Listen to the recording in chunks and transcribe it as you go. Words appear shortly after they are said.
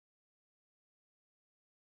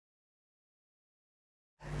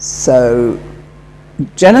So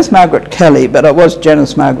Janice Margaret Kelly, but I was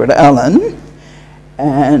Janice Margaret Allen,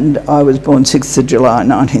 and I was born 6th of July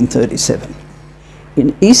 1937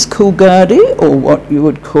 in East Coolgardie, or what you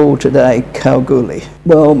would call today Kalgoorlie.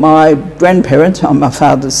 Well, my grandparents on my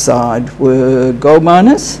father's side were gold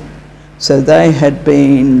miners, so they had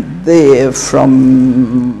been there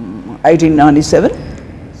from 1897.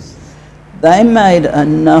 They made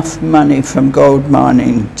enough money from gold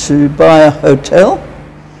mining to buy a hotel,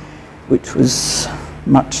 which was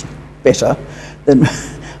much better than,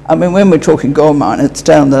 I mean, when we're talking gold mine, it's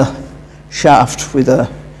down the shaft with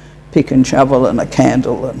a pick and shovel and a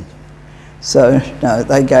candle, and so no,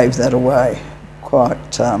 they gave that away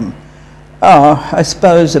quite, I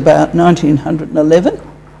suppose about 1911.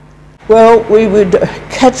 Well, we would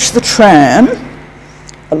catch the tram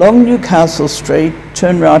along Newcastle Street,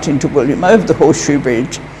 turn right into William, over the Horseshoe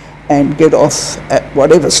Bridge, and get off at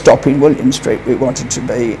whatever stop in William Street we wanted to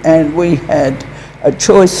be. And we had a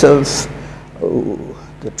choice of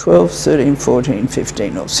the 12, 13, 14,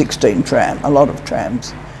 15 or 16 tram. A lot of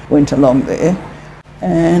trams went along there.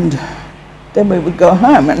 And then we would go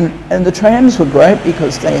home. And the trams were great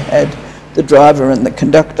because they had the driver and the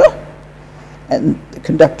conductor. And the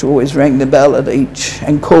conductor always rang the bell at each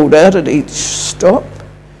and called out at each stop.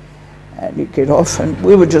 And you'd get off, and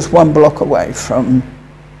we were just one block away from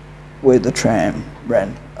where the tram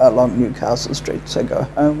ran along Newcastle Street, so go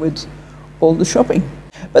home with all the shopping.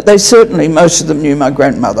 But they certainly, most of them knew my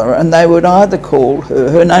grandmother, and they would either call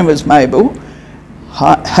her name was Mabel,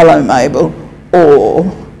 hello Mabel,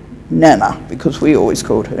 or Nana, because we always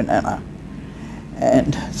called her Nana.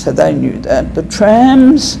 And so they knew that. The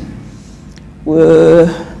trams were,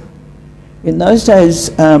 in those days,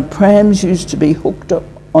 prams used to be hooked up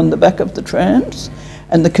on the back of the trams,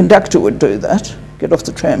 and the conductor would do that, get off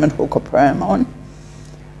the tram and hook a pram on.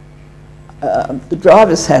 The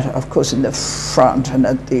driver sat, of course, in the front, and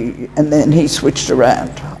then he switched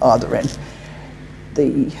around either end.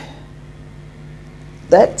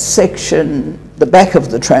 That section, the back of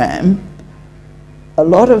the tram, a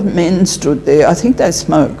lot of men stood there. I think they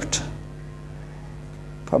smoked.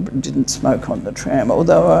 Probably didn't smoke on the tram,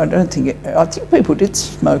 although I think people did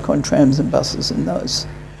smoke on trams and buses in those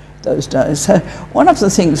days. So one of the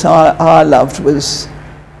things I loved was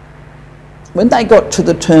when they got to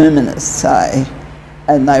the terminus, say,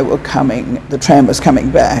 and the tram was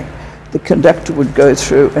coming back, the conductor would go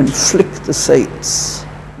through and flick the seats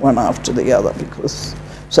one after the other,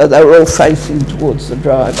 so they were all facing towards the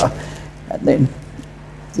driver, and then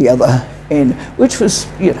the other end, which was,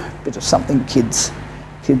 you know, a bit of something kids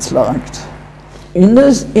liked. In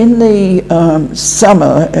the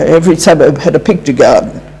summer, every suburb had a picture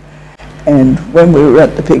garden, and when we were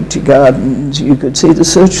at the picture gardens, you could see the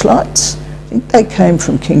searchlights. I think they came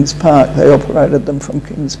from Kings Park. They operated them from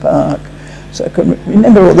Kings Park, so I can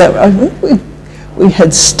remember all that. I think we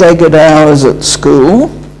had staggered hours at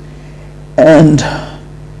school, and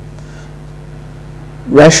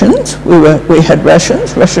rations. We had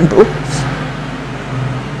ration books.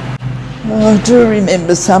 I do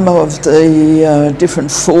remember some of the different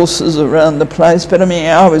forces around the place, but I mean,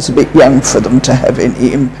 I was a bit young for them to have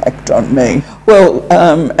any impact on me. Well,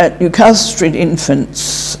 at Newcastle Street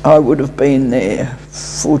Infants, I would have been there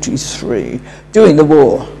 43, during the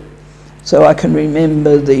war. So I can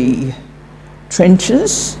remember the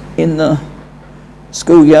trenches in the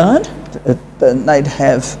schoolyard, and they'd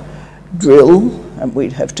have drill, and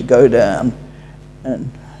we'd have to go down and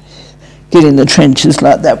get in the trenches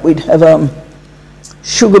like that. We'd have a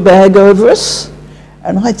sugar bag over us,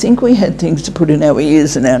 and I think we had things to put in our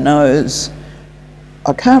ears and our nose.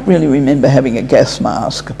 I can't really remember having a gas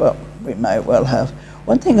mask, but we may well have.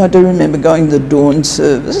 One thing I do remember going to the dawn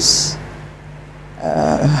service.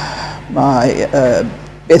 My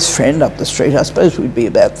best friend up the street, I suppose we'd be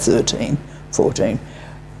about 13, 14,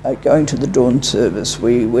 going to the dawn service.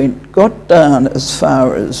 We got down as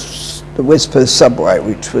far as the West Perth subway,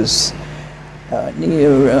 which was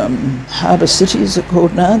near Harbour City, is it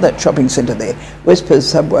called now? That shopping centre there, West Perth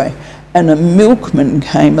subway. And a milkman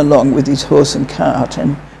came along with his horse and cart,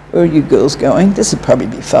 and where are you girls going? This would probably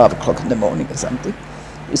be 5 o'clock in the morning or something.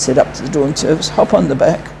 We set up to the dawn service, hop on the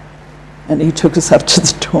back, and he took us up to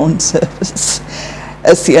the dawn service.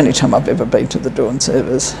 That's the only time I've ever been to the dawn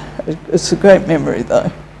service. It's a great memory though.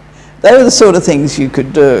 They were the sort of things you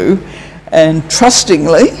could do, and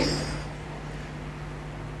trustingly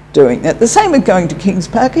doing that. The same with going to Kings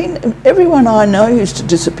Park. Everyone I know used to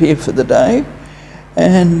disappear for the day,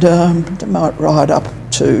 and they might ride up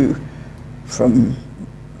to, from,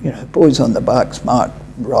 you know, boys on the bucks might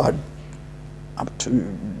ride up to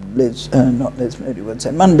not Les Moody would say,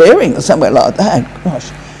 Mundaring or somewhere like that.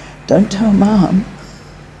 Gosh, Don't tell Mum.